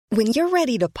When you're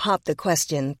ready to pop the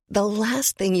question, the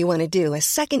last thing you want to do is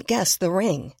second-guess the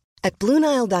ring. At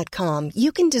BlueNile.com,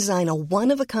 you can design a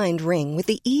one-of-a-kind ring with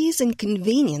the ease and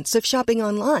convenience of shopping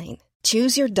online.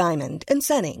 Choose your diamond and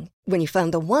setting. When you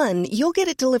find the one, you'll get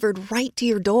it delivered right to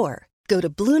your door. Go to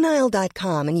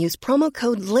BlueNile.com and use promo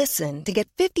code LISTEN to get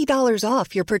 $50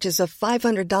 off your purchase of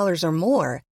 $500 or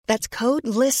more. That's code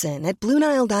LISTEN at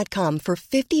BlueNile.com for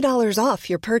 $50 off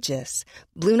your purchase.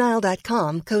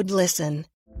 BlueNile.com, code LISTEN.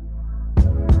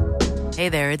 Hey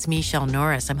there, it's Michelle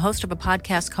Norris. I'm host of a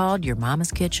podcast called Your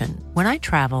Mama's Kitchen. When I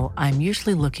travel, I'm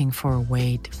usually looking for a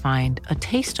way to find a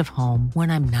taste of home when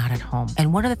I'm not at home.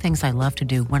 And one of the things I love to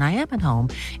do when I am at home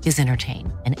is entertain.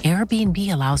 And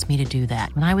Airbnb allows me to do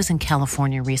that. When I was in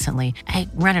California recently, I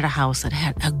rented a house that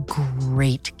had a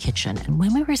great kitchen. And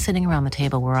when we were sitting around the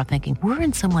table, we were all thinking, we're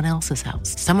in someone else's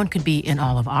house. Someone could be in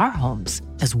all of our homes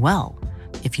as well.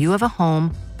 If you have a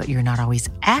home, but you're not always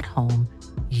at home,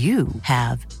 you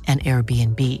have an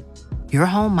Airbnb. Your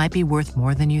home might be worth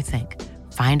more than you think.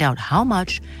 Find out how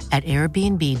much at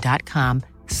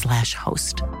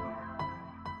airbnb.com/host.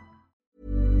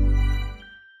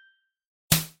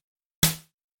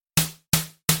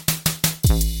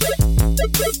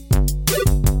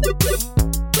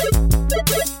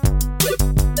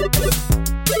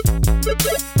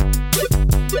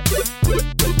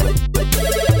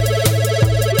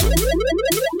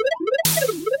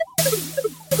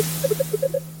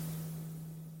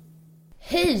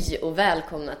 Hej och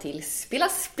välkomna till Spela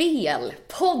Spel,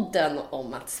 podden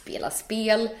om att spela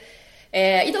spel.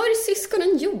 Idag är det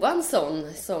syskonen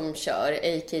Johansson som kör,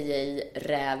 a.k.a.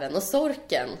 Räven och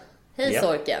Sorken. Hej ja.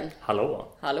 Sorken. Hallå.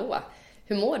 Hallå.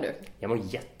 Hur mår du? Jag mår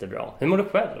jättebra. Hur mår du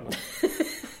själv?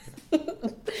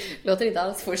 Låter inte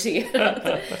alls forcerat.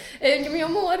 Men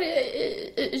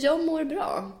jag mår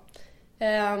bra.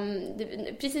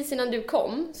 Precis innan du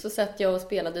kom så satt jag och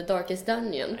spelade Darkest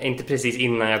Dungeon. Inte precis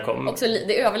innan jag kom. Också,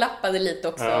 det överlappade lite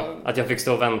också. Ja, att jag fick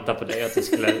stå och vänta på dig, att du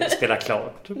skulle spela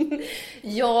klart.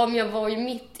 Ja, men jag var ju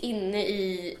mitt inne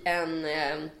i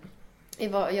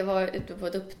jag var ute på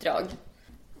ett uppdrag.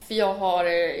 För jag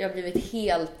har blivit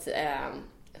helt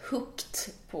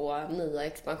hooked på nya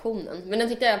expansionen. Men den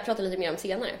tänkte jag prata lite mer om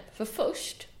senare. För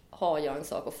först har jag en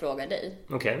sak att fråga dig.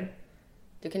 Okej.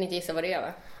 Du kan inte gissa vad det är,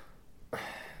 va?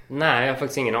 Nej, jag har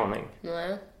faktiskt ingen aning. Nej.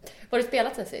 Vad har du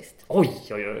spelat sen sist? Oj.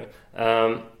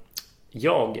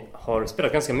 Jag har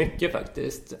spelat ganska mycket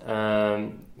faktiskt.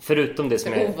 Förutom det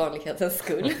som för ovanlighetens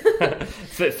skull.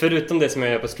 förutom det som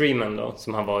jag gör på streamen då,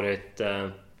 som har varit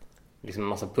liksom en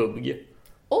massa PUBG.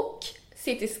 Och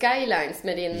City Skylines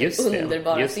med din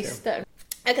underbara syster.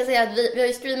 Jag kan säga att vi har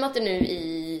ju streamat det nu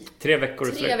i 3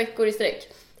 veckor i sträck.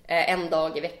 En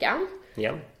dag i veckan.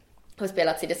 Ja. Har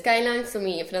spelat City Skylines, som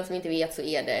är, för den som inte vet så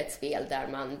är det ett spel där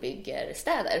man bygger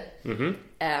städer.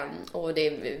 Och det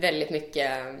är väldigt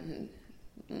mycket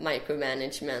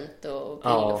micromanagement och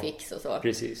pil och fix och så.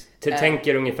 Precis.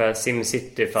 Tänker ungefär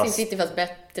SimCity fast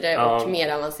bättre och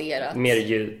mer avancerat. Mer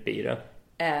djup i det.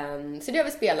 Så det har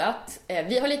vi spelat.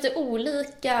 Vi har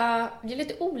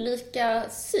lite olika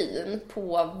syn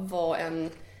på vad en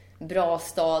bra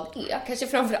stad är. Kanske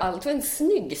framförallt vad en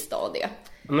snygg stad är.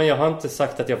 Men jag har inte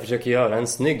sagt att jag försöker göra en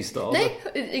snygg stad.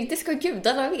 Nej, det ska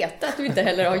gudarna veta att du inte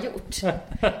heller har gjort.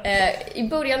 I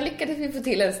början lyckades vi få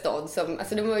till en stad som,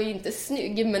 alltså den var ju inte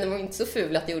snygg, men den var inte så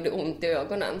ful att det gjorde ont i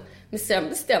ögonen. Men sen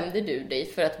bestämde du dig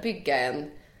för att bygga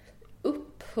en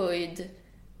upphöjd,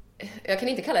 jag kan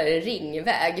inte kalla det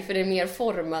ringväg, för det är mer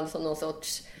formad som någon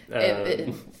sorts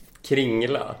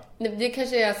kringla. Det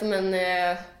kanske är som en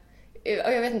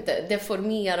jag vet inte,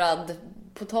 deformerad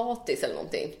potatis eller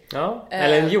någonting. Ja,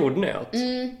 eller en jordnöt.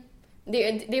 Det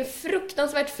är en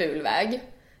fruktansvärt ful väg.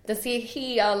 Den ser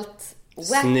helt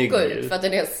snygg ut för att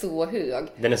den är så hög.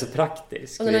 Den är så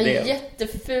praktisk. Och den har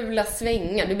jättefula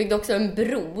svängar. Du byggde också en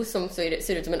bro som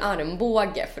ser ut som en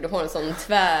armbåge, för du har en sån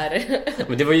tvär.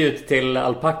 Men det var ju ut till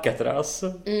Alpacatraz,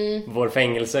 vår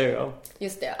fängelseö.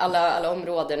 Just det, alla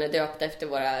områden är döpta efter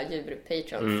våra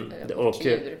djurpatrons. Och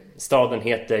staden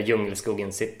heter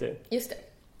Djungelskogen City. Just det.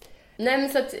 Nej, men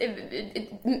så att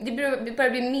det börjar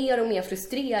bli mer och mer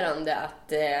frustrerande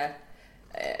att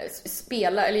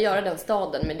spela eller göra den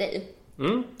staden med dig.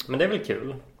 Men det är väl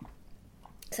kul.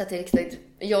 Så att det är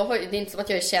inte som att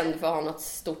jag är känd för att ha något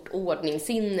stort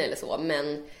ordningssinne eller så,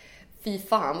 men fy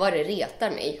fan vad det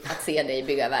retar mig att se dig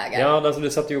bygga vägar. Ja, alltså du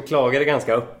satt ju och klagade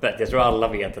ganska öppet. Jag tror alla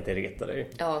vet att det retar dig.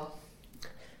 Ja.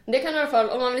 Det kan i alla fall,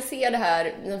 om man vill se det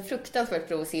här, den fruktansvärt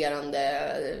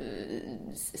provocerande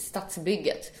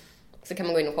stadsbygget, Så kan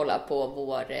man gå in och kolla på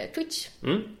vår Twitch.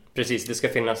 Precis, det ska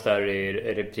finnas där i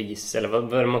repris eller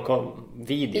vad är det man kallar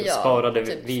videos, Ja, sparade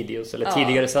typ. videos eller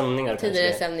tidigare sändningar Tidigare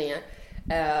kanske. sändningar.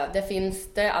 Där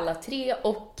finns det alla 3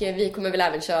 och vi kommer väl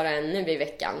även köra en nu i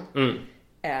veckan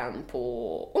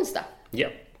på onsdag. Ja,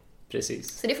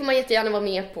 precis. Så det får man jättegärna vara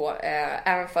med på,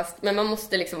 även fast, men man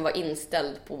måste liksom vara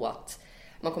inställd på att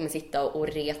man kommer sitta och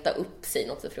reta upp sig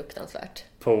något så fruktansvärt.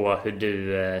 På hur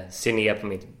du ser ner på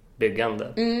mitt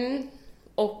byggande.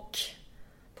 Och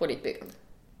på ditt byggande.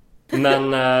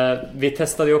 Men vi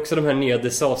testade ju också de här nya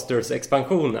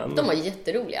Disasters-expansionen. De var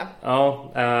jätteroliga.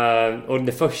 Ja, och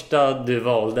det första du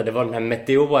valde, det var den här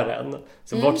meteoren.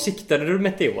 Så vart siktade du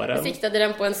meteoren? Jag siktade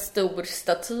den på en stor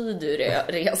staty du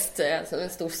reste, alltså en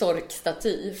stor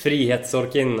sorkstaty.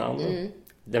 Frihetsorkinnan.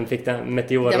 Den fick den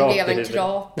meteor Den rakt blev i en huvudet.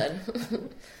 krater.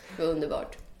 Det var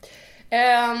underbart.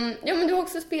 Ja, men du har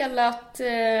också spelat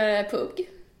PUBG.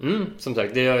 Som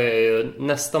sagt, det gör jag ju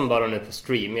nästan bara nu på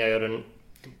stream. Jag gör den...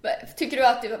 Tycker du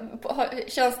att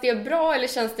känns det bra eller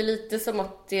känns det lite som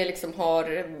att det liksom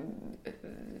har...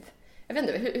 Jag vet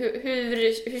inte,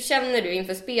 hur känner du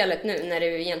inför spelet nu när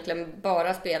du egentligen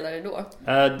bara spelar det då?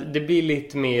 Det blir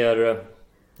lite mer...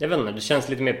 Jag vet inte, det känns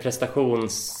lite mer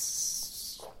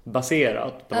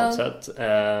prestationsbaserat på något sätt.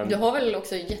 Du har väl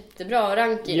också jättebra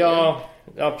ranking? Ja,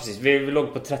 precis. Vi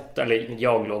låg på 13, eller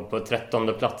jag låg på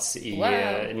 13:e plats i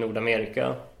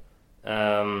Nordamerika.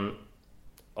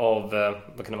 Av,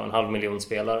 vad kan det vara, 500 000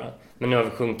 spelare. Men nu har vi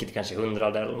sjunkit till kanske 100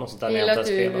 eller något sånt där. Jag gillar att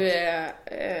du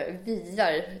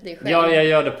viar dig själv. Ja, jag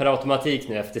gör det per automatik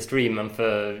nu efter streamen.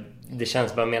 För det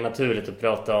känns bara mer naturligt att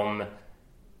prata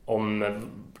om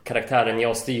karaktären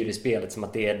jag styr i spelet som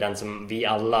att det är den som vi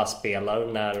alla spelar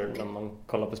när man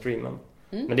kollar på streamen.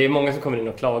 Men det är många som kommer in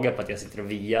och klagar på att jag sitter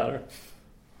och viar.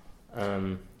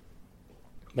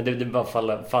 Men det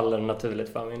bara faller naturligt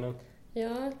för mig nu. Ja,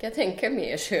 kan jag tänka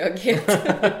mig köghet.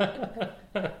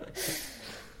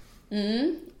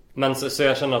 Men så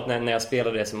jag känner att när jag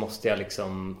spelar det så måste jag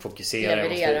liksom fokusera.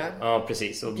 Leverera. Ja,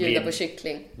 precis. Och Bjuda på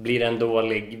kyckling. Blir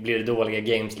det dåliga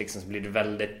games liksom, så blir det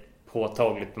väldigt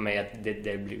påtagligt på mig att det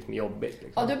blir liksom jobbigt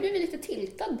liksom. Ja, du har blivit lite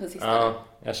tiltad på sistone. Ja,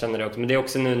 jag känner det också. Men det är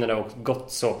också nu när det har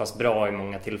gått så pass bra i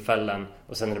många tillfällen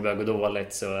och sen när det börjar gå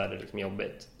dåligt så är det liksom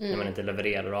jobbigt. När man inte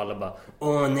levererar och alla bara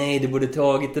åh nej, du borde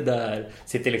tagit det där.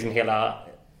 Sitter liksom hela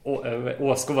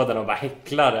åskådarna och bara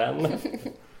häcklar den.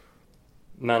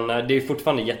 Men det är ju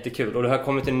fortfarande jättekul. Och det har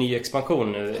kommit en ny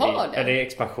expansion nu. Eller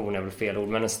expansion är väl fel ord,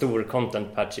 men en stor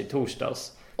content patch i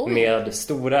torsdags. Oj. Med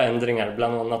stora ändringar,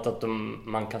 bland annat att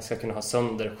man ska kunna ha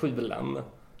sönder skjulen.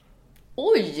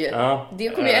 Oj! Ja, det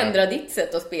kommer ju ändra ditt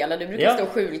sätt att spela. Du brukar stå och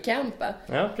skjulcampa.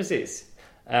 Ja, precis.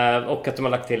 Och att de har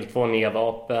lagt till 2 nya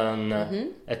vapen.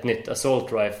 Ett nytt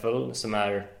assault rifle som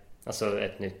är alltså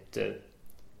ett nytt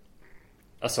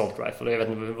assault rifle. Jag vet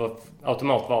inte vad,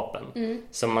 automatvapen.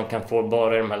 Som man kan få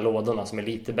bara i de här lådorna som är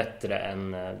lite bättre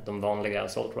än de vanliga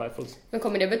assault rifles. Men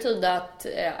kommer det betyda att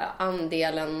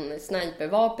andelen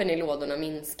snipervapen i lådorna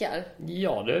minskar?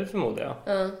 Ja, det förmodar jag.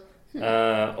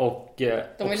 Och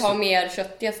de vill ha mer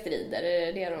köttiga strider,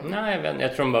 är det de? Nej,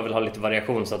 jag tror de bara vill ha lite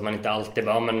variation så att man inte alltid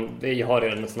bara, men jag har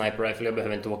redan en sniper rifle, jag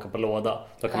behöver inte åka på låda.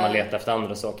 Då kan man leta efter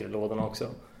andra saker i lådorna också.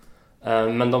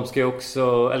 Men de ska ju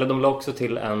också, eller de la också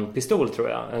till en pistol tror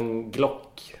jag, en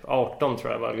Glock 18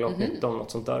 tror jag var, Glock 19,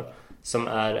 något sånt där. Som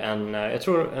är jag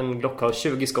tror en Glock har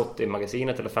 20 skott i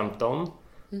magasinet eller 15.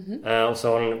 Och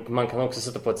så man kan också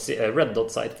sätta på ett red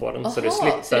dot sight på den. Aha, så du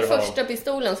slipper så det är första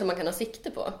pistolen som man kan ha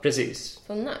sikte på. Precis.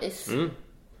 Så nice.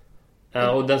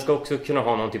 Och den ska också kunna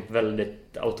ha någon typ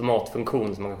väldigt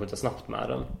automatfunktion som man kan skjuta snabbt med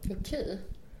den. Okej.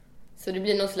 Så det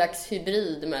blir någon slags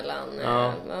hybrid mellan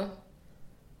va?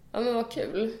 Ja, men vad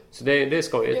kul. Så det är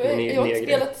skojigt. Jag har inte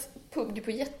spelat PUBG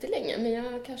på jättelänge, men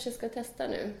jag kanske ska testa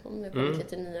nu om det kommer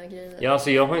till nya grejer. Ja,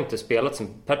 alltså jag har inte spelat sen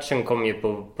patchen kom ju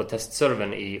på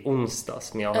testservern i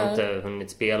onsdags, men jag har inte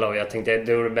hunnit spela och jag tänkte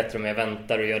det vore bättre om jag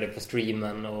väntar och gör det på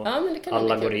streamen och men det kan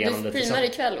alla går igenom det. Du streamar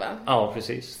ikväll va? Ja,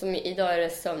 precis. Som idag är det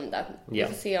söndag. Vi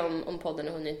får se om podden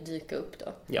har hunnit dyka upp då.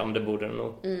 Ja, men det borde den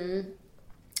nog.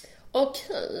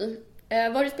 Okej.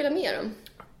 Vad har du spelat mer om?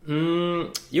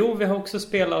 Jo, vi har också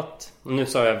spelat, nu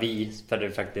sa jag vi, för det är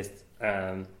faktiskt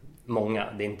många,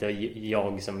 det är inte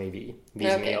jag som är vi som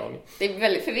är jag. Det är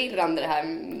väldigt förvirrande det här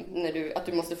att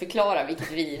du måste förklara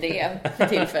vilket vi det är för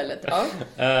tillfället.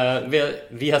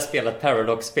 Vi har spelat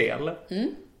Paradox-spel.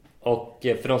 Och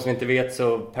för de som inte vet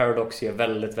så Paradox gör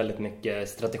väldigt, väldigt mycket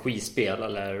strategispel,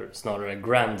 eller snarare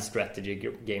grand strategy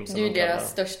games. Du är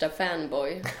deras största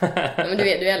fanboy. Men du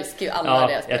älskar ju alla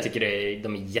deras spel. Jag tycker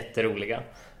de är jätteroliga.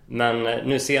 Men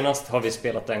nu senast har vi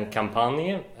spelat en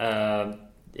kampanj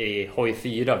i Hoi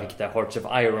 4, vilket är Hearts of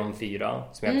Iron 4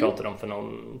 som jag pratade om för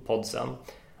någon podd sen.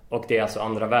 Och det är alltså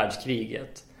andra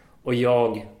världskriget. Och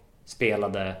jag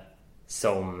spelade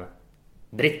som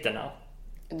britterna.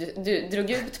 Du drog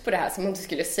ut på det här som om du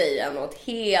skulle säga något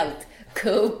helt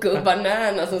Coco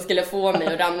Banana som skulle få mig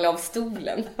att ramla av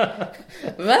stolen.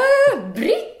 Va?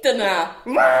 Britterna?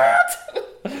 What?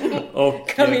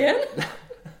 Och, kom igen.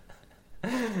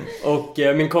 Och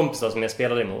min kompis då, som jag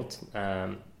spelade emot,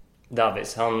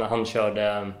 Davis, han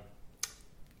körde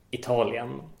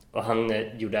Italien. Och han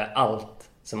gjorde allt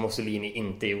som Mussolini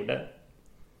inte gjorde.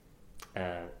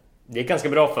 Det är ganska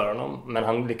bra för honom, men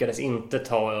han lyckades inte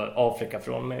ta Afrika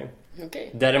från mig. Okay.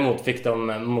 Däremot fick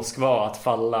de Moskva att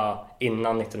falla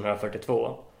innan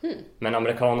 1942. Men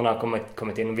amerikanerna har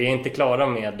kommit in. Vi är inte klara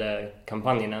med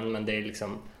kampanjen än, men det är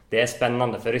liksom, det är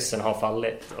spännande för ryssen har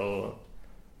fallit. Och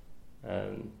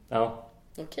ja.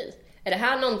 Okej. Är det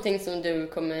här någonting som du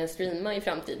kommer streama i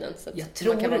framtiden så att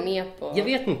man kan vara med på, jag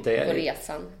vet inte. På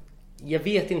resan? Jag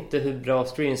vet inte hur bra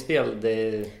streamspel det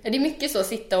är. Det är mycket så att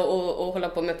sitta och hålla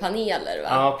på med paneler, va?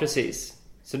 Ja, precis.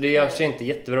 Så det gör sig inte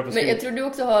jättebra på stream. Men jag tror du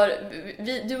också har...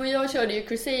 Du och jag körde ju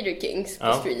Crusader Kings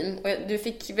på stream. Och du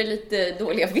fick väl lite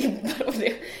dåliga vibbar av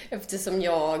det. Eftersom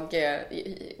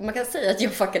man kan säga att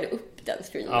jag fuckade upp den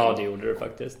streamen. Ja, det gjorde du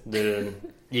faktiskt. Du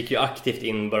gick ju aktivt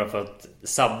in bara för att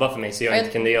sabba för mig så jag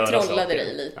inte kunde göra saker. Jag trollade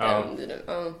dig lite.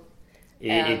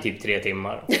 Ja. I typ 3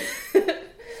 timmar.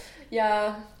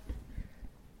 Ja.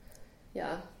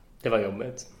 Det var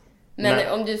jobbigt.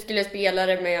 Men om du skulle spela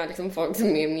det med liksom folk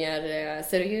som är mer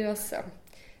seriösa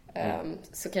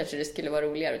så kanske det skulle vara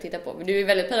roligare att titta på. För du är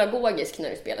väldigt pedagogisk när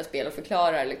du spelar spel och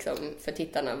förklarar liksom för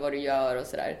tittarna vad du gör och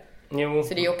sådär. Jo.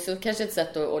 Så det är också kanske ett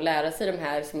sätt att lära sig de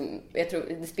här som, jag tror,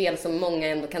 det spel som många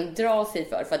ändå kan dra sig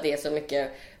för att det är så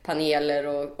mycket paneler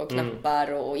och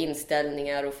knappar och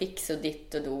inställningar och fix och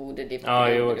ditt och do. Ja,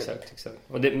 jo, exakt.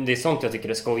 Och det är sånt jag tycker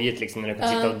är skojigt liksom, när du kan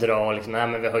sitta och dra liksom,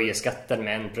 men vi höjer skatten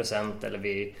med 1% eller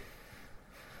vi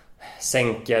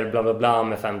sänker bla bla bla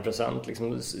med 5%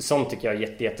 liksom, sånt tycker jag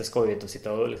är jätteskojigt att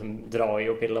sitta och liksom dra i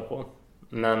och pilla på.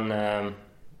 Men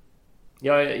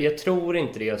jag tror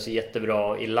inte det är så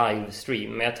jättebra i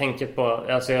livestream. Men jag tänker på,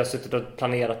 alltså jag har suttit och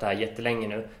planerat det här jättelänge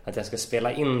nu, att jag ska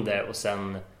spela in det och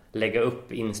sen lägga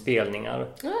upp inspelningar.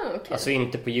 Okay. Alltså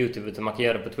inte på YouTube utan man kan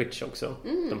göra det på Twitch också.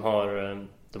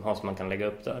 De har som man kan lägga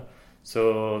upp där.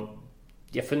 Så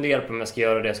jag funderar på om jag ska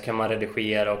göra det, så kan man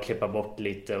redigera och klippa bort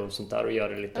lite och sånt där och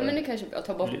göra det lite. Ja, men det kanske är bra att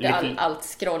ta bort allt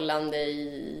scrollande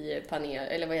i panel,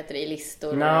 eller vad heter det, i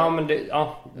listor. Nej, men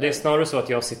det är snarare så att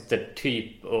jag sitter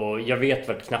typ och jag vet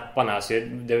vart knapparna är, så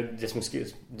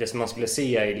det som man skulle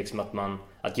se är liksom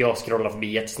att jag scrollar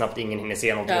förbi jättesnabbt, ingen hinner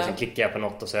se någonting och sen klickar jag på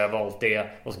något och så har jag valt det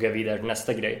och så går jag vidare till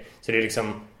nästa grej. Så det är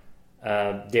liksom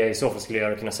det jag i så fall skulle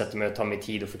göra, kunna sätta mig och ta mig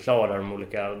tid och förklara de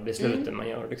olika besluten man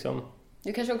gör liksom.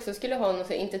 Du kanske också skulle ha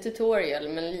något, inte tutorial,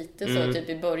 men lite så typ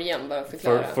i början, bara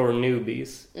förklara. For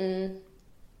newbies.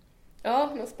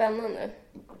 Ja, vad spännande.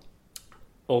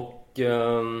 Och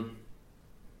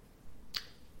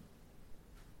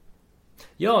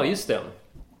ja, just det.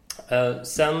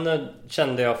 Sen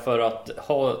kände jag för att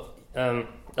ha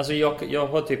alltså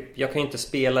jag kan inte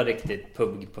spela riktigt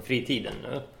PUBG på fritiden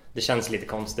nu. Det känns lite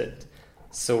konstigt.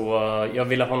 Så jag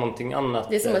ville ha någonting annat.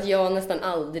 Det är som att jag nästan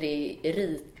aldrig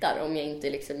ritar om jag inte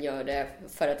liksom gör det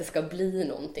för att det ska bli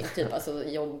någonting. Typ alltså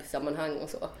jobbsammanhang och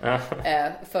så.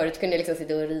 Förut kunde jag liksom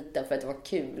sitta och rita för att det var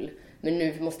kul. Men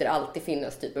nu måste det alltid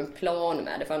finnas typ en plan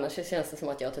med det. För annars känns det som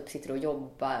att jag typ sitter och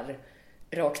jobbar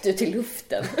rakt ut i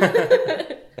luften.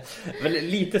 Väl,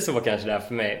 lite så kanske det är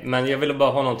för mig. Men jag ville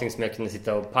bara ha någonting som jag kunde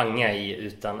sitta och panga i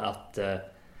utan att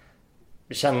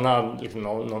känna liksom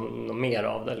något mer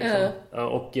av det liksom.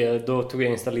 Och då tog jag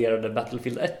och installerade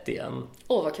Battlefield 1 igen.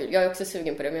 Vad kul, jag är också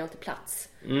sugen på det men jag har inte plats.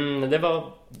 Det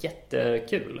var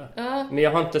jättekul. Men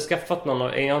jag har inte skaffat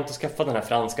den här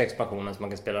franska expansionen som man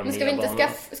kan spela med nya banor.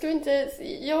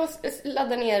 Jag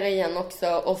laddar ner det igen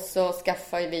också och så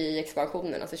skaffar vi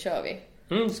expansionen och så kör vi.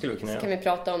 Det skulle vi kunna göra. Så kan vi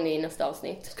prata om det i nästa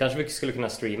avsnitt. Så kanske vi skulle kunna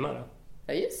streama det.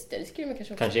 Ja just det skulle vi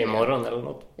kanske också. Kanske imorgon eller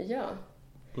något. Ja.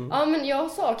 Ja, men jag har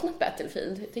saknat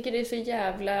Battlefield. Jag tycker det är så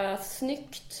jävla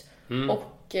snyggt. Och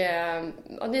det är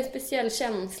en speciell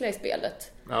känsla i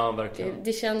spelet. Ja, verkligen.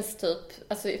 Det känns typ,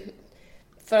 alltså,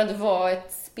 för att vara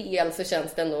ett spel så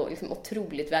känns det ändå liksom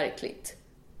otroligt verkligt.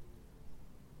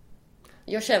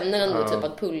 Jag känner ändå typ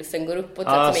att pulsen går upp på ett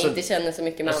sätt som jag inte känner så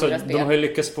mycket med andra spel. De har ju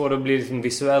lyckats få det att bli liksom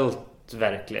visuellt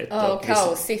verkligt. Ja, och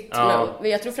kaosigt. Men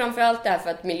jag tror framförallt det här för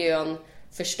att miljön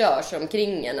förstörs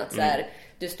omkring en. Att så här,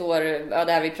 du står, ja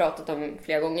det har vi pratat om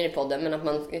flera gånger i podden, men att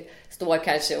man står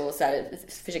kanske och så här,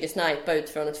 försöker snipa ut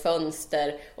från ett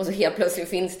fönster och så helt plötsligt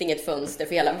finns det inget fönster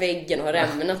för hela väggen har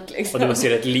rämnat liksom. Och du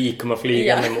ser ett lik komma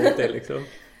flygande mot dig liksom.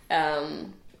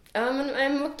 Ja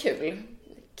men vad kul.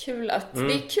 Det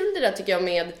är kul det där tycker jag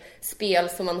med spel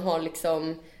som man har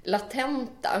liksom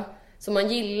latenta, som man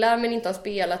gillar men inte har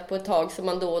spelat på ett tag, som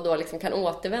man då och då liksom kan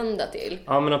återvända till.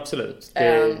 Ja men absolut,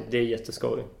 det är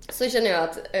jätteskoj. Så känner jag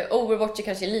att Overwatch är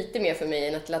kanske lite mer för mig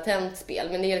än ett latent spel,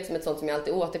 men det är liksom ett sånt som jag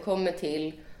alltid återkommer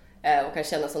till och kan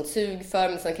känna sånt sug för,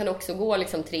 men sen kan det också gå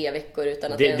liksom 3 veckor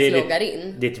utan att det ens loggar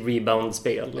in. Det är ett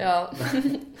rebound-spel. Ja.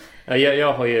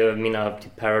 Jag har ju mina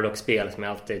typ Paradox-spel som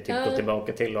jag alltid typ går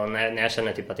tillbaka till, och när jag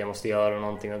känner typ att jag måste göra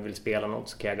någonting och vill spela något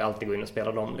så kan jag alltid gå in och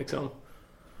spela dem liksom.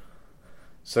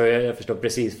 Så jag förstår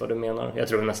precis vad du menar. Jag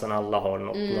tror nästan alla har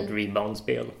något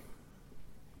rebound-spel.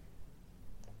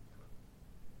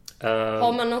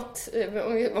 Har man något,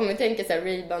 om vi tänker så här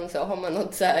rebound, så har man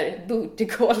något så här booty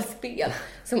call-spel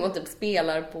som man typ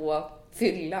spelar på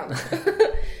fyllan?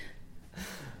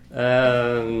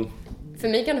 För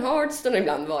mig kan Hearthstone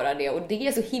ibland vara det, och det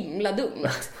är så himla dumt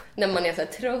när man är så här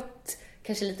trött,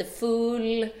 kanske lite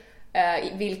full,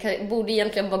 borde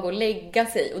egentligen bara gå och lägga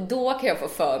sig, och då kan jag få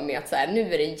för mig att så här,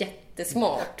 nu är det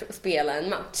jättesmart att spela en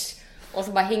match, och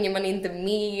så bara hänger man inte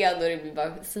med och det blir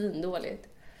bara svindåligt.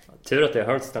 Tur att det är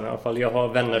Hearthstone i alla fall. Jag har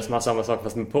vänner som har samma sak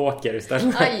fast med poker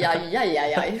istället. Aj.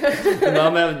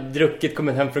 Man har druckit,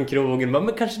 kommit hem från krogen,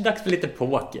 men kanske dags för lite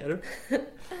poker.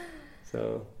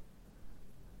 Så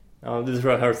ja, du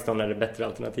tror att Hearthstone är det bättre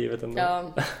alternativet ändå.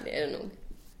 Ja, det är det nog.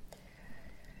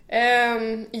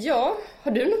 Ja,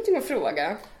 har du någonting att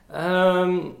fråga?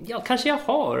 Ja, kanske jag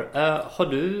har. Har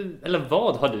du, eller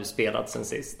vad har du spelat sen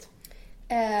sist?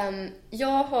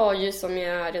 Jag har ju, som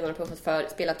jag redan har pratat för,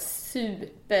 spelat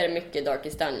super mycket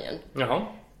Darkest Dungeon. Jaha.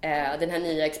 Den här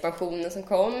nya expansionen som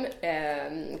kom,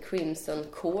 Crimson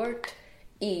Court,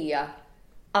 är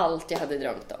allt jag hade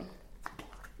drömt om.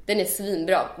 Den är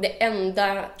svinbra. Det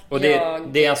enda och det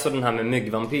är alltså den här med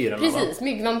myggvampyrerna? Precis, va?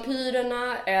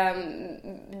 myggvampyrerna.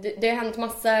 Det har hänt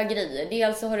massa grejer.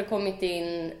 Dels så har det kommit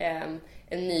in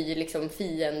en ny liksom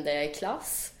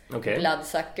fiendeklass. Okay.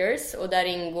 Bloodsuckers, och där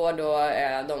ingår då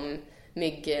de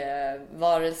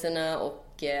myggvarelserna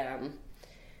och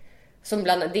som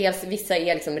bland annat, dels vissa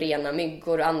är liksom rena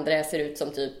myggor och andra ser ut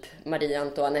som typ Marie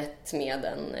Antoinette med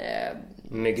en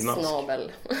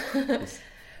snabel.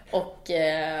 Och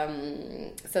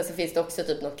sen så finns det också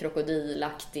typ något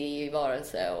krokodilaktig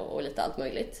varelse och lite allt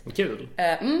möjligt. Kul.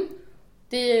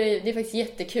 Det är faktiskt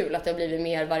jättekul att det har blivit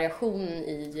mer variation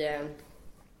i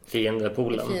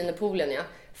fiendepoolen, ja.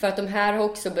 För att de här har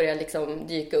också börjat liksom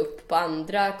dyka upp på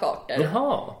andra kartor.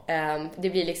 Jaha. Det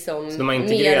blir liksom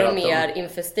mer och mer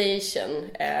infestation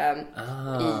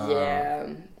i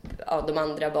de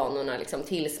andra banorna liksom,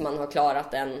 tills man har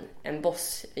klarat en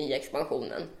boss i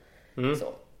expansionen.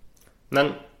 Så.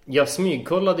 Men jag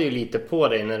smygkollade ju lite på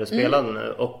dig när du spelade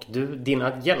nu, och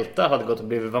dina hjältar hade gått och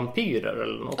blivit vampyrer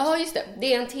eller något. Ja, just det.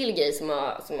 Det är en till grej som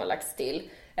har lagts till.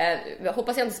 Jag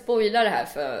hoppas jag inte spoilar det här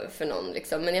för någon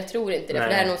liksom, men jag tror inte det. Nej. För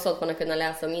det här är något sånt man har kunnat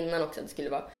läsa om innan också. Det skulle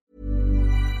vara.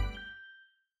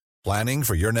 Planning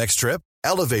for your next trip?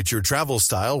 Elevate your travel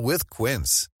style with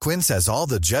Quince. Quince has all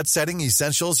the jet-setting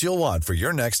essentials you'll want for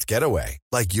your next getaway,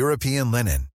 like European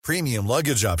linen, premium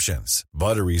luggage options,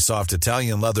 buttery soft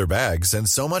Italian leather bags, and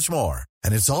so much more.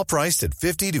 And it's all priced at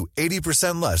 50 to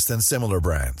 80% less than similar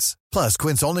brands. Plus,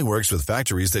 Quince only works with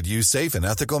factories that use safe and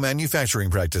ethical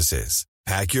manufacturing practices.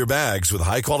 Pack your bags with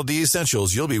high-quality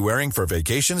essentials you'll be wearing for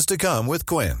vacations to come with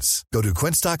Quince. Go to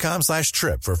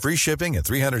quince.com/trip for free shipping and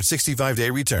 365-day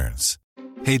returns.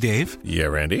 Hey, Dave. Yeah,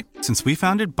 Randy. Since we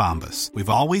founded Bombas, we've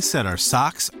always said our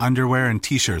socks, underwear, and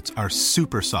T-shirts are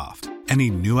super soft. Any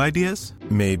new ideas?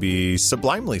 Maybe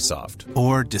sublimely soft.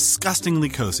 Or disgustingly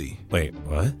cozy. Wait,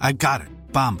 what? I got it.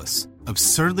 Bombas.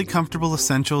 Absurdly comfortable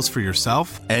essentials for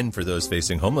yourself and for those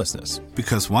facing homelessness.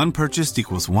 Because one purchased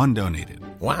equals one donated.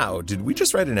 Wow, did we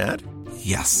just write an ad?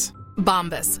 Yes.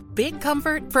 Bombas. Big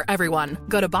comfort for everyone.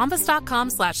 Go to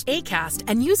bombas.com/ACAST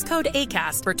and use code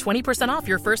ACAST for 20% off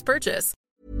your first purchase.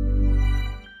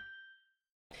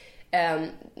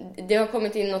 Det har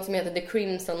kommit in något som heter The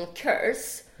Crimson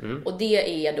Curse. Och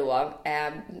det är då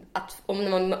att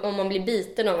om man blir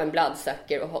biten av en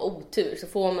bloodsucker och har otur så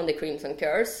får man The Crimson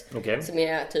Curse. Okay. Som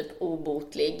är typ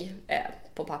obotlig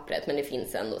på pappret, men det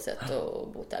finns ändå sätt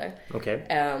att bota det. Okay.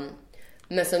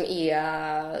 Men som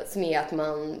är att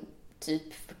man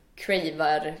typ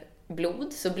cravar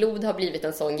blod. Så blod har blivit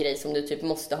en sån grej som du typ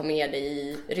måste ha med dig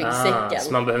i ryggsäcken.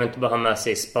 Så man behöver inte bara ha med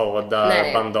sig spada,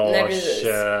 bandage,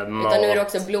 mat. Utan nu är det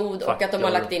också blod faktor. Och att de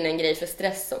har lagt in en grej för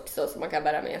stress också som man kan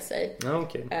bära med sig. Ja,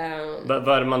 okej. Vad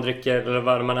är det man dricker eller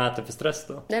vad är det man äter för stress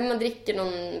då? Nej, man dricker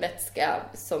någon vätska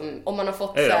som, om man har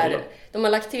fått så här, de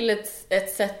har lagt till ett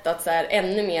sätt att så här,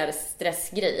 ännu mer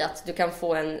stressgrej. Att du kan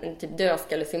få en typ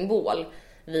dödskallesymbol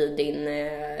vid din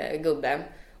gubbe.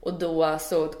 Och då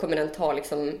så kommer den ta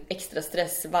liksom extra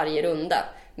stress varje runda.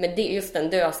 Men det är just den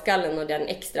dödskallen och den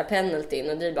extra penaltyn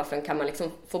och debuffen kan man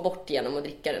liksom få bort genom att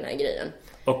dricka den här grejen.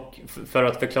 Och för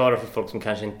att förklara för folk som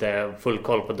kanske inte är full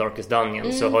koll på Darkest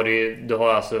Dungeon så har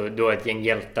du har ett gäng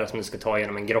hjältar som du ska ta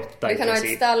genom en grotta. Du kan ha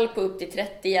ett stall på upp till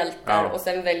 30 hjältar och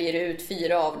sen väljer du ut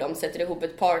 4 av dem, sätter ihop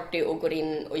ett party och går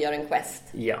in och gör en quest.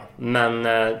 Ja, men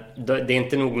det är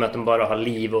inte nog med att de bara har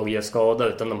liv och gör skada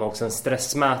utan de har också en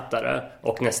stressmätare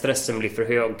och när stressen blir för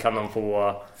hög kan de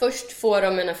få... Först får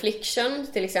de en affliction,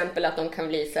 till exempel att de kan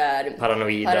bli så här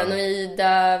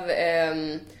paranoida.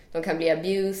 De kan bli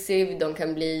abusive, de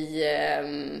kan bli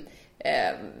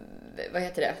vad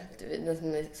heter det? Den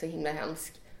som är så himla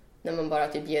hemsk. När man bara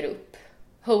typ ger upp.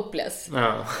 Hopeless.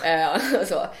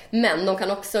 Så. Men de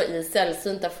kan också i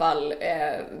sällsynta fall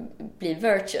bli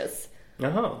virtuous.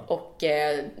 Jaha. Och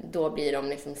då blir de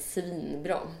liksom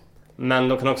svinbra. Men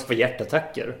de kan också få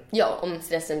hjärtattacker. Ja, om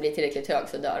stressen blir tillräckligt hög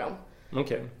så dör de.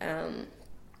 Okej.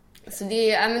 Så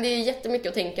det är jättemycket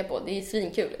att tänka på. Det är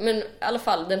svinkul. Men i alla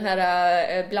fall, den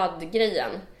här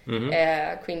blood-grejen.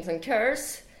 Crimson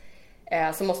Curse.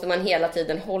 Så måste man hela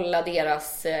tiden hålla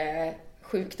deras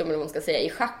sjukdom, eller vad man ska säga, i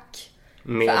schack.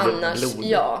 Med för annars, blod.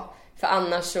 Ja, för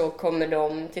annars så kommer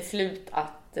de till slut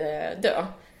att dö.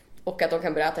 Och att de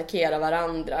kan börja attackera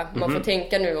varandra. Man får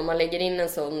tänka nu, om man lägger in en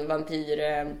sån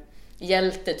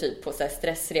vampyrhjälte typ på så här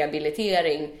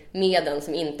stressrehabilitering med den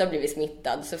som inte har blivit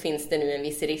smittad, så finns det nu en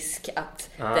viss risk att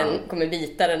den kommer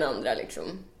bita den andra liksom.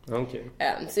 Okay.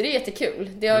 Så det är jättekul.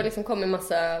 Det har liksom kommit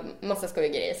massa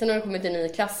skojiga grejer. Sen har det kommit en ny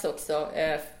klass också,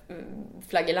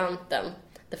 flagellanten.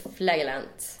 The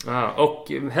Flagellant.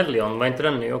 Och Hellion, var inte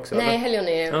den ny också? Nej, Hellion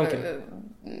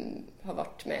har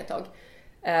varit med ett tag.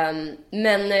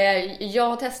 Men jag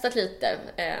har testat lite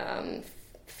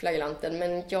Flagellanten,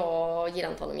 men jag gillar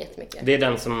inte honom jättemycket. Det är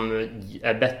den som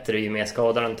är bättre ju mer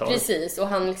skador han tar. Precis, och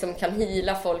han liksom kan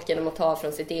heala folk genom att ta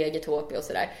från sitt eget HP och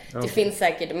sådär. Det finns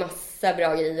säkert massa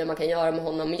bra grejer man kan göra med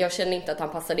honom, men jag känner inte att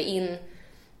han passade in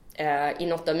i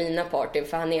något av mina party,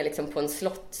 för han är liksom på en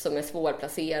slott som är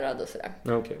svårplacerad och sådär.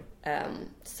 Okay.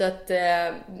 Så att,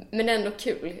 men det är ändå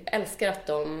kul. Jag älskar att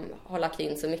de har lagt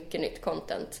in så mycket nytt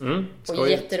content och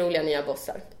jätteroliga nya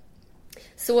bossar.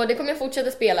 Så det kommer jag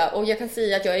fortsätta spela, och jag kan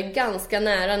säga att jag är ganska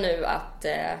nära nu att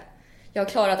jag har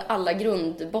klarat alla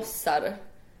grundbossar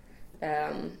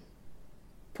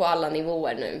på alla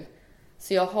nivåer nu.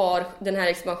 Så jag har den här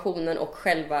expansionen och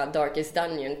själva Darkest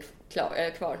Dungeon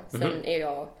kvar.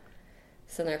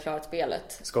 Sen har jag klarat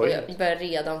spelet. Och jag börjar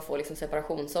redan få liksom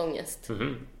separationsångest.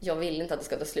 Jag vill inte att det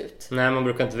ska ta slut. Nej, man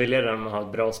brukar inte vilja det när man har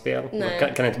ett bra spel.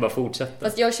 Man kan inte bara fortsätta.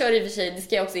 Fast jag kör i och för sig, det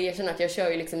ska jag också erkänna, att jag kör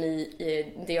ju liksom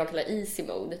i det jag kallar easy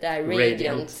mode. Det är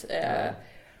Radiant.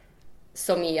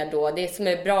 Som är då, det som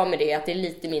är bra med det är att det är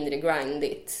lite mindre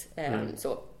grindigt.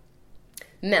 Så.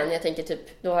 Men jag tänker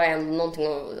typ, då har jag ändå någonting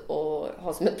att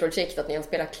ha som ett projekt, att när jag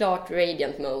spelar klart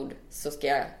Radiant mode så ska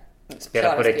jag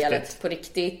klara spelet på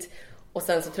riktigt. Och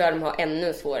sen så tror jag de har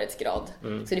ännu svårighetsgrad.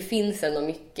 Så det finns ändå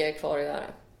mycket kvar att göra.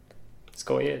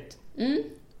 Skojigt.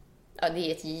 Ja, det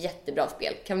är ett jättebra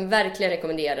spel. Kan verkligen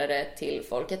rekommendera det till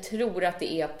folk. Jag tror att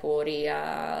det är på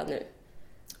rea nu.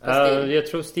 Jag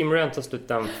tror Steam Rent har slut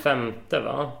den 5:e,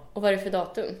 va? Och vad är det för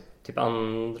datum? Typ 2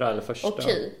 eller 1.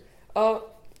 Okej. Ja,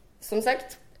 som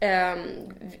sagt,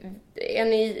 är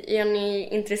ni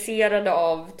intresserade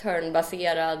av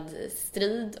turnbaserad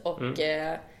strid och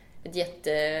ett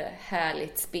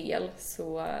jättehärligt spel,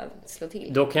 så slå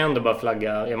till. Då kan jag ändå bara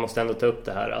flagga, jag måste ändå ta upp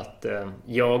det här att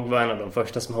jag var en av de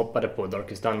första som hoppade på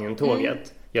Darkest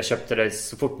Dungeon-tåget. Jag köpte det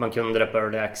så fort man kunde det på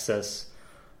Early Access.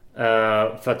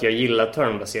 För att jag gillar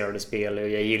turnbaserade spel och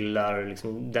jag gillar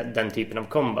liksom den typen av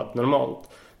combat normalt.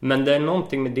 Men det är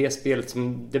någonting med det spelet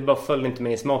som det bara föll inte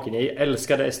med i smaken. Jag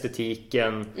älskade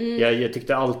estetiken. Jag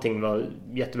tyckte allting var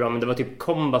jättebra, men det var typ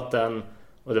combaten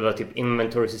och det var typ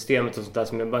inventory-systemet och sånt där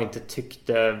som jag bara inte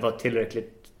tyckte var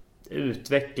tillräckligt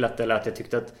utvecklat, eller att jag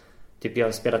tyckte att typ jag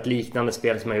har spelat liknande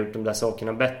spel som har gjort de där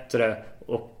sakerna bättre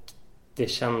och det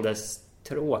kändes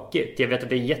tråkigt. Jag vet att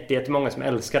det är jättemånga som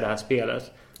älskar det här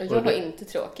spelet. Och jag har inte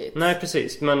tråkigt. Nej,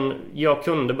 precis. Men jag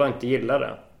kunde bara inte gilla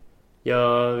det.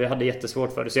 Jag hade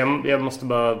jättesvårt för det, så jag måste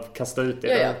bara kasta ut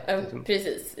det. Ja,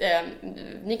 precis.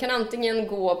 Ni kan antingen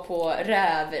gå på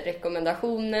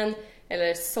rävrekommendationen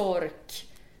eller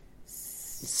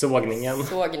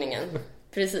sågningen.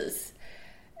 Precis.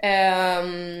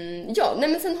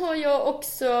 Men sen har jag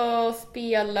också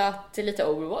spelat lite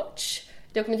Overwatch.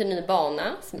 Det har kommit en ny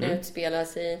bana som utspelar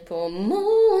sig på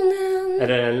månen. Är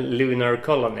det en Lunar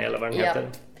Colony eller vad den heter?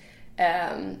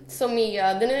 Som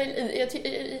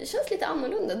känns lite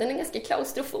annorlunda. Den är ganska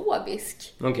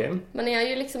klaustrofobisk. Okay. Man är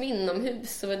ju liksom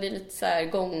inomhus och det är lite så här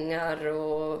gångar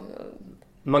och...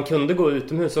 Man kunde gå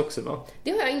utomhus också, va?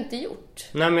 Det har jag inte gjort.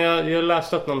 Nej, men jag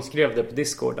läste att någon skrev det på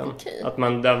Discorden. Okay.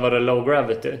 Att där var det low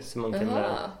gravity så man kunde...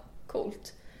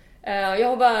 Coolt. Jag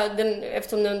har bara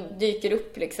eftersom den dyker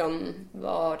upp liksom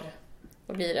vad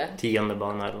blir det? 10:e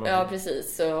bana eller något. Ja,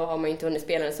 precis. Så har man inte hunnit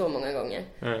spela den så många gånger.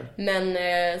 Mm.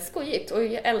 Men skojigt. Och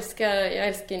jag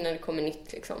älskar när det kommer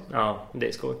nytt liksom. Ja, det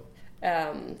är skoj.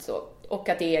 Så. Och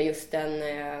att det är just en,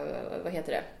 vad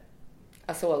heter det?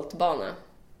 Assault-bana.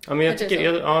 Ja, men jag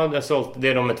tycker, Assault, det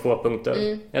är de med 2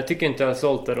 punkter. Jag tycker inte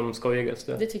Assault är de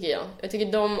skojigaste. Det tycker jag. Jag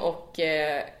tycker de och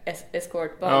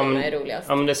Escort-banorna är roligast.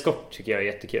 Ja, men Escort tycker jag är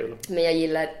jättekul. Men jag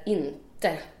gillar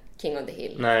inte King of the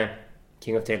Hill. Nej,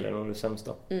 King of the Hill är nog det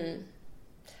sämsta.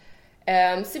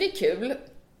 Så det är kul.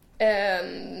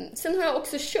 Sen har jag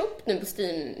också köpt nu på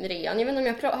Steam-rean. Jag vet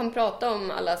inte om han pratade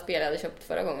om alla spel jag hade köpt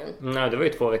förra gången. Nej, det var ju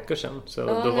 2 veckor sedan. Så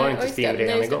då var inte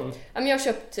Steam-rean igång. Ja, men jag har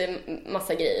köpt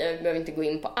massa grejer. Jag behöver inte gå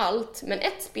in på allt. Men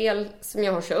ett spel som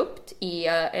jag har köpt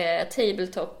är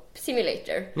Tabletop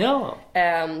Simulator. Ja.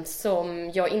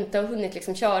 Som jag inte har hunnit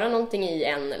liksom köra någonting i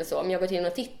än eller så. Men jag har gått in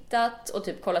och tittat och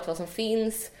typ kollat vad som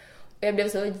finns. Och jag blev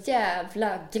så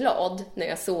jävla glad när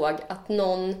jag såg att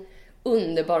någon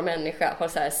underbar människa har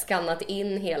så här skannat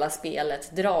in hela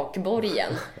spelet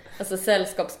Drakborgen. Alltså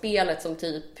sällskapsspelet som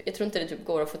typ, jag tror inte det typ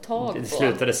går att få tag på. Det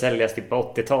slutade säljas typ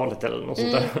på 80-talet eller något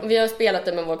sånt där. Och vi har spelat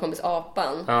det med vår kompis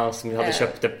Apan. Ja, som vi hade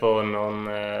köpt det på någon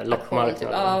loppmarknad. Typ.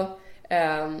 Ja,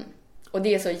 och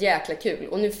det är så jäkla kul.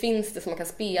 Och nu finns det som man kan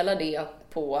spela det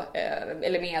på,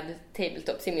 eller med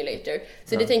Tabletop Simulator.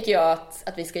 Så det tänker jag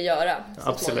att vi ska göra.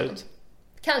 Absolut.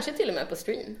 Kanske till och med på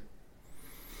stream.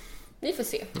 Vi får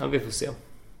se. Ja, vi får se.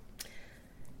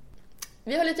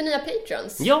 Vi har lite nya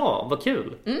patrons. Ja, vad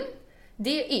kul.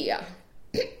 Det är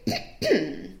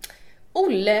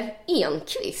Olle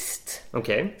Enqvist.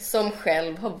 Okej. Som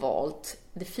själv har valt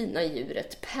det fina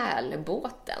djuret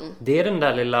pärlbåten. Det är den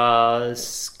där lilla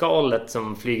skalet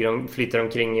som flyter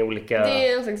omkring i olika... Det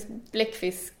är en slags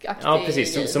bläckfiskaktig... Ja,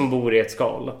 precis. Som bor i ett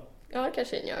skal. Ja, det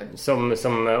kanske den gör.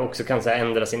 Som också kan så här,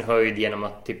 ändra sin höjd genom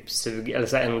att typ suga... Eller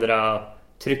så här, ändra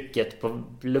trycket på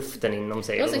luften inom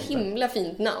sig. Det var så himla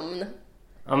fint namn.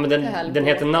 Ja, men den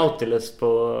heter Nautilus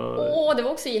på... Det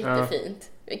var också jättefint.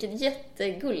 Vilket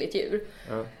jättegulligt djur.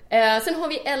 Ja. Sen har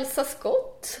vi Elsa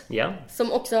Scott. Ja.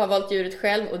 Som också har valt djuret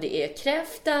själv. Och det är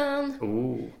kräftan.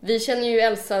 Vi känner ju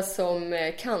Elsa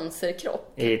som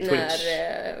cancerkropp. I Twitch.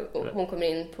 När hon kommer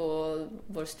in på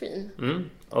vår stream.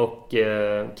 Och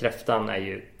kräftan är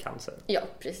ju cancer. Ja,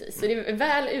 precis. Så det är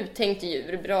väl uttänkt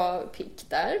djur. Bra pick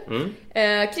där.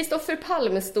 Kristoffer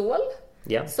Palmestål.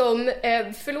 Ja. Som,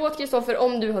 förlåt Kristoffer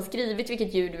om du har skrivit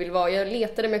vilket djur du vill vara. Jag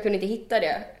letade men jag kunde inte hitta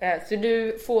det. Så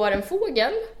du får en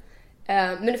fågel.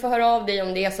 Men du får höra av dig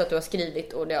om det är så att du har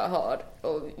skrivit och det jag hör.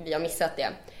 Och vi har missat det.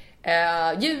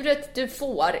 Djuret du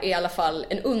får är i alla fall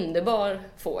en underbar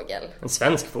fågel. En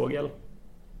svensk fågel.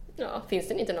 Ja, finns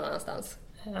den inte någon annanstans?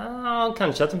 Ja,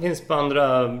 kanske att den finns på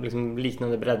andra liksom,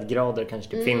 liknande breddgrader.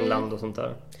 Kanske typ Finland och sånt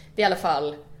där. Det är i alla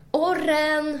fall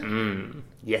orren.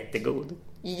 Jättegod.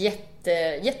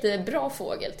 Jättebra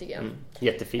fågel tycker jag.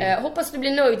 Jättefin. Hoppas du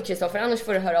blir nöjd Kristoffer, annars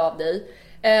får du höra av dig.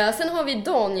 Sen har vi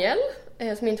Daniel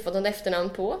som inte fått något efternamn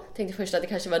på. Tänkte först att det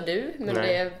kanske var du, men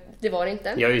det var det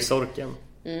inte. Jag är ju sorken.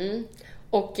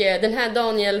 Och den här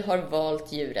Daniel har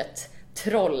valt djuret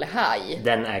trollhaj.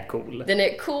 Den är cool. Den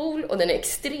är cool och den är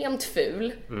extremt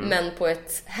ful, men på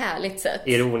ett härligt sätt.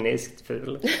 Ironiskt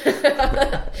ful.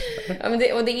 Ja,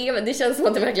 men det känns som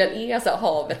att det verkligen är så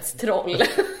havets troll.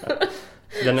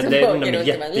 Den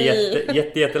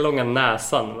jättelånga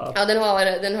näsan, va? Ja,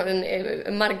 den har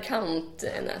en markant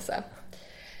näsa.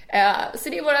 Så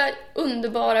det är våra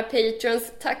underbara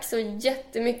patrons. Tack så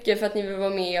jättemycket för att ni vill vara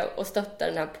med och stötta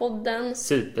den här podden.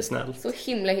 Supersnäll. Så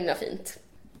himla fint.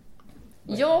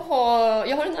 Jag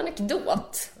har en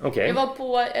anekdot. Okay. Jag var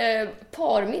på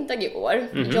parmiddag i år.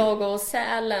 Jag och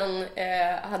Sälen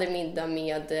hade middag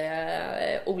med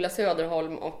Ola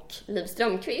Söderholm och Liv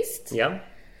Strömqvist. Ja.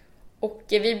 Och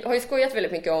vi har ju skojat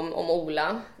väldigt mycket om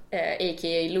Ola,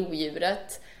 a.k.a.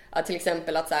 lodjuret. Att till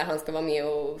exempel att så här, han ska vara med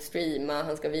och streama,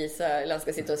 han ska visa, eller han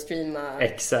ska sitta och streama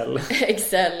Excel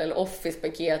eller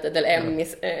Office-paketet eller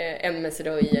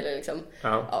MS-röj eller liksom.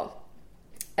 Ja.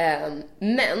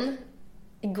 Men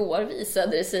igår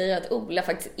visade det sig att Ola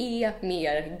faktiskt är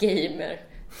mer gamer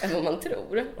än vad man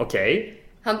tror. Okej.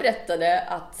 Han berättade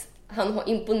att han har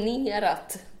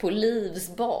imponerat på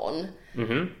Livs barn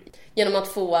genom att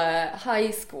få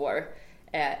high score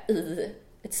i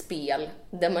ett spel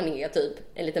där man är typ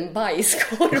en liten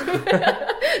bajskorv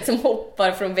som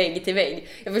hoppar från vägg till vägg.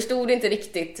 Jag förstod inte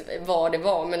riktigt vad det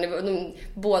var, men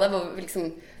båda var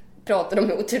liksom, pratade om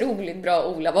hur otroligt bra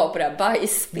Ola var på det här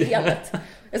bajsspelet.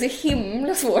 Det är så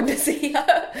himla svårt att se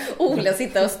Ola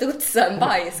sitta och studsa en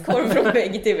bajskorv från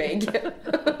vägg till vägg.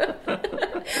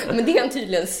 Men det är han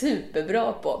tydligen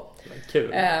superbra på.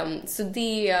 Kul. Så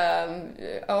det,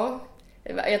 ja,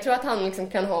 jag tror att han liksom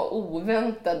kan ha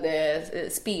oväntade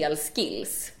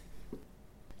spelskills.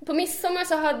 På midsommar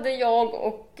så hade jag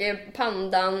och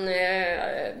pandan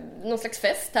någon slags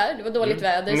fest här. Det var dåligt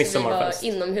väder så vi var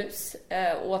inomhus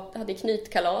och hade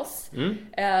knytkalas.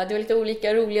 Det var lite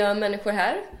olika roliga människor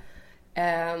här.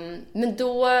 Men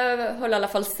då höll i alla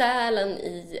fall Sälen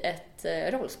i ett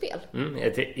rollspel.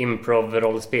 Ett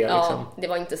improv-rollspel liksom. Det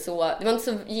var inte så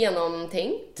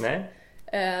genomtänkt. Nej.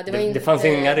 Det fanns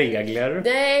inga regler.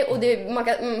 Nej, och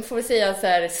man får väl säga så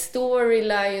här,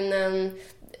 storylinen,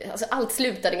 alltså allt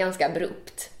slutade ganska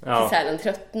abrupt. Ja. Så Sälen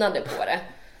tröttnade på det.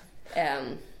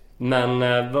 Men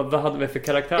vad hade vi för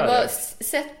karaktärer?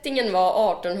 Settingen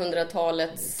var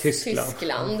 1800-talets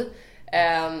Tyskland.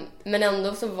 Men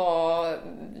ändå så var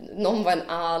någon var en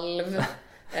alv.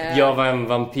 Jag var en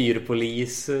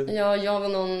vampyrpolis. Ja, jag var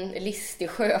någon listig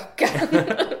sköka.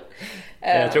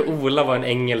 Jag tror Ola var en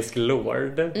engelsk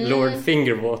lord. Lord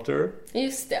Fingerwater.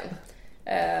 Just det.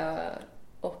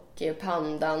 Och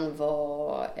pandan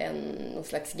var någon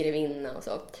slags grevinna och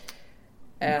så.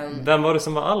 Vem var det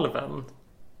som var alven?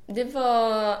 Det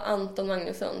var Anton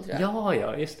Magnusson, tror jag.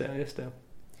 Ja, just det.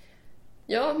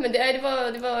 Ja, men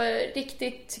det var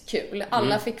riktigt kul.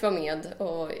 Alla fick vara med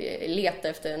och leta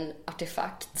efter en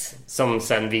artefakt. Som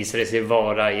sen visade sig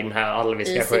vara i den här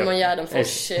alviska i Simon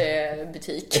Gärdenfors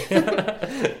butik.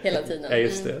 Hela tiden. Ja,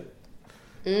 just det.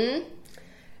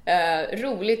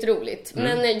 Roligt.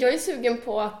 Men jag är sugen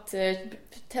på att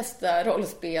testa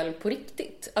rollspel på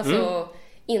riktigt. Alltså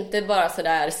inte bara så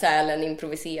där Sälen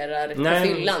improviserar på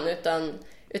fyllan,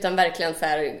 utan verkligen så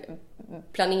här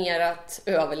planerat,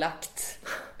 överlagt.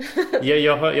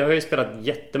 Jag har ju spelat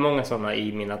jättemånga sådana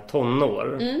i mina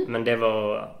tonår. Men det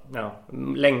var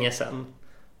länge sedan.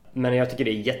 Men jag tycker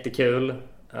det är jättekul.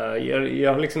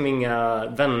 Jag har liksom inga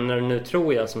vänner nu,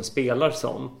 tror jag, som spelar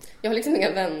sånt. Jag har liksom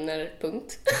inga vänner,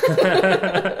 punkt.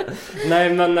 Nej,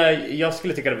 men jag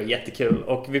skulle tycka det var jättekul.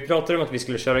 Och vi pratade om att vi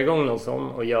skulle köra igång någon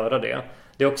sån och göra det.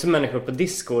 Det är också människor på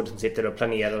Discord som sitter och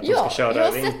planerar att de ska köra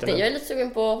över internet. Ja, jag har sett det. Jag är lite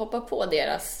sugen på att hoppa på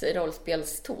deras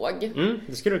rollspelståg.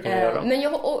 Det skulle du kunna göra. Men jag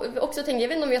har också tänkt, jag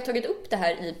vet inte om vi har tagit upp det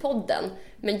här i podden,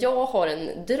 men jag har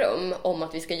en dröm om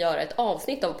att vi ska göra ett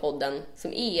avsnitt av podden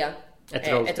som är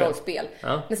ett rollspel.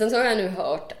 Ja. Men sen så har jag nu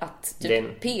hört att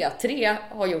typ P3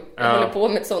 håller på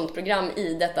med ett sånt program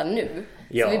i detta nu.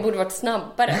 Ja. Så vi borde varit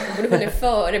snabbare. Vi borde hunnit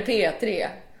före P3.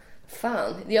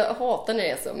 Fan, jag hatar när det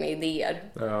är så med idéer.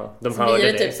 Ja, de så blir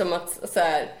det typ som att så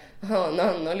här,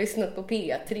 Nanna har lyssnat på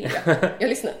P3. Jag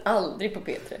lyssnar aldrig på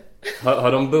P3.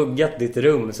 Har de buggat ditt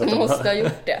rum? Så att de måste ha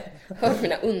gjort det. Hört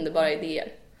mina underbara idéer.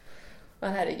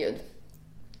 Herregud.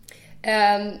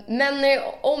 Men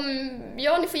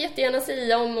ni får jättegärna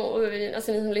säga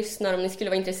alltså ni som lyssnar, om ni skulle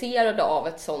vara intresserade av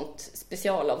ett sånt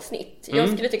specialavsnitt. Jag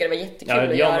skulle tycka det var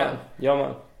jättekul att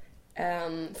göra.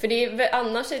 För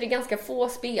annars är det ganska få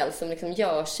spel som liksom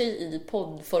gör sig i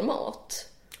poddformat.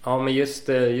 Ja, men just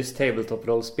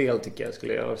tabletop-rollspel tycker jag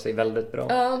skulle göra sig väldigt bra.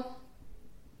 Ja,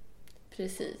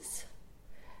 precis.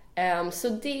 Så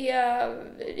det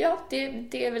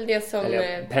är väl det som...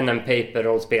 Eller pen and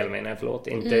paper-rollspel menar jag, förlåt.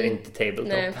 Inte tabletop.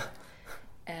 Nej.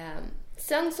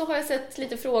 Sen så har jag sett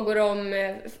lite frågor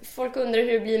om... Folk undrar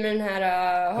hur det blir med den här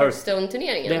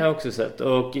Hearthstone-turneringen. Det har jag också sett.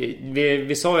 Och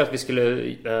vi sa ju att vi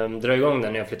skulle dra igång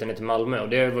den när jag flyttade ner till Malmö. Och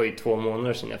det var ju 2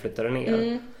 månader sedan jag flyttade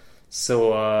ner.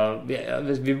 Så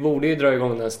vi borde ju dra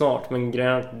igång den snart. Men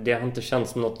det har inte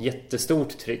känts som något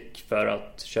jättestort tryck för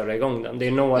att köra igång den. Det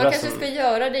är några man kanske ska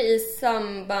göra det i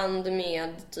samband med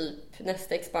typ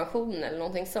nästa expansion eller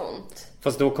någonting sånt.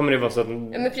 Fast då kommer det vara så att... Ja,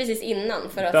 men precis innan.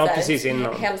 För att precis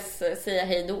innan. Helst säga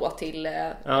hej då till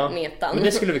metan. Men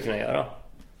det skulle vi kunna göra.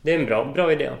 Det är en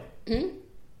bra idé.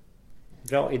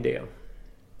 Bra idé.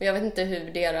 Jag vet inte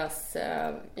hur deras...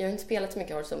 Jag har inte spelat så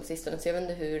mycket Hearthstone på sistone, så jag vet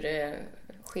inte hur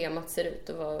schemat ser ut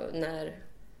och när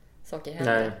saker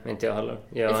händer. Nej, inte jag heller.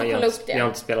 Vi får kolla upp det. Jag har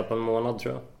inte spelat på en månad,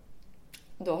 tror jag.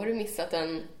 Då har du missat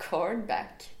en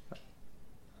cardback.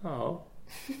 Ja.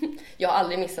 Jag har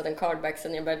aldrig missat en cardback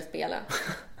sedan jag började spela.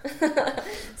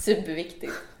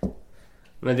 Superviktigt.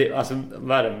 Men det, alltså,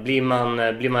 vad är det?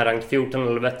 Blir man rank 14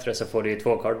 eller bättre så får du ju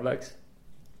 2 cardbacks.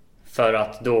 För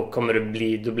att då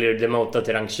blir du demotad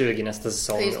till rank 20 nästa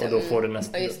säsong. Och då får du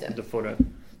nästa... Då får du,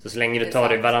 så länge du tar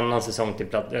dig varannan säsong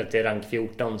till rank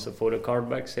 14 så får du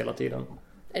cardbacks hela tiden.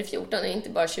 Är det 14? Är det inte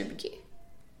bara 20?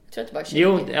 Jag tror att det bara är 20.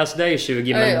 Jo, alltså det är ju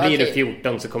 20, men blir du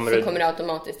 14 så kommer du... Så kommer det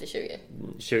automatiskt till 20.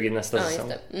 20 nästa säsong.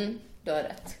 Just det. Du har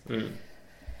rätt.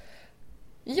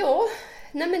 Ja,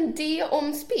 nej men det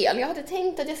om spel. Jag hade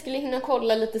tänkt att jag skulle hinna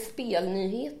kolla lite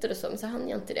spelnyheter och så, men så hann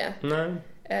jag inte det. Nej.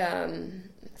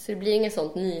 Så det blir inget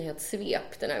sånt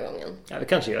nyhetssvep den här gången. Ja, vi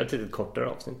kanske gör ett lite kortare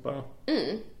avsnitt bara.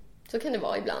 Så kan det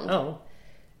vara ibland. Ja.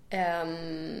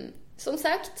 Som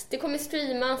sagt, det kommer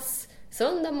streamas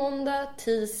söndag, måndag,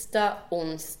 tisdag,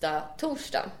 onsdag,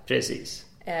 torsdag. Precis.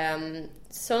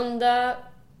 Söndag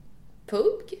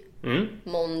PUBG.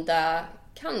 Måndag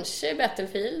kanske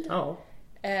Battlefield. Ja.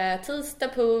 Tisdag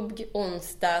PUBG,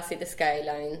 onsdag City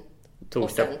Skyline.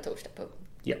 Torsdag. Och sen torsdag PUBG.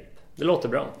 Ja, det låter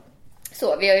bra.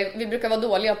 Så, vi brukar vara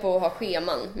dåliga på att ha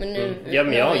scheman. Men nu Ja,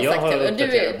 men jag har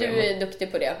du är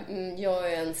duktig på det.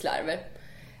 Jag är en slarver.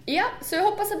 Ja, så jag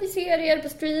hoppas att vi ser er på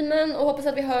streamen. Och hoppas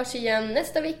att vi hörs igen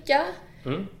nästa vecka.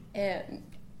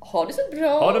 Ha det så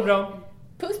bra. Ha det bra.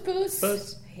 Puss, puss.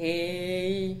 Puss.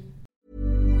 Hej.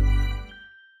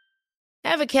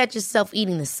 Ever catch yourself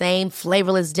eating the same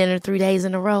flavorless dinner 3 days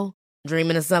in a row?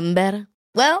 Dreaming of something better?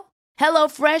 Well,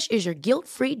 HelloFresh is your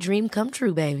guilt-free dream come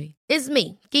true, baby. It's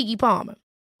me, Keke Palmer.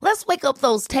 Let's wake up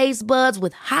those taste buds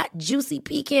with hot, juicy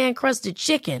pecan-crusted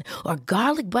chicken or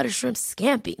garlic butter shrimp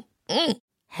scampi.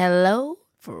 Hello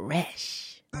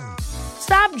Fresh.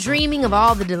 Stop dreaming of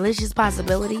all the delicious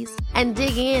possibilities and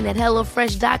dig in at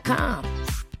HelloFresh.com.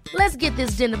 Let's get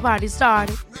this dinner party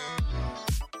started.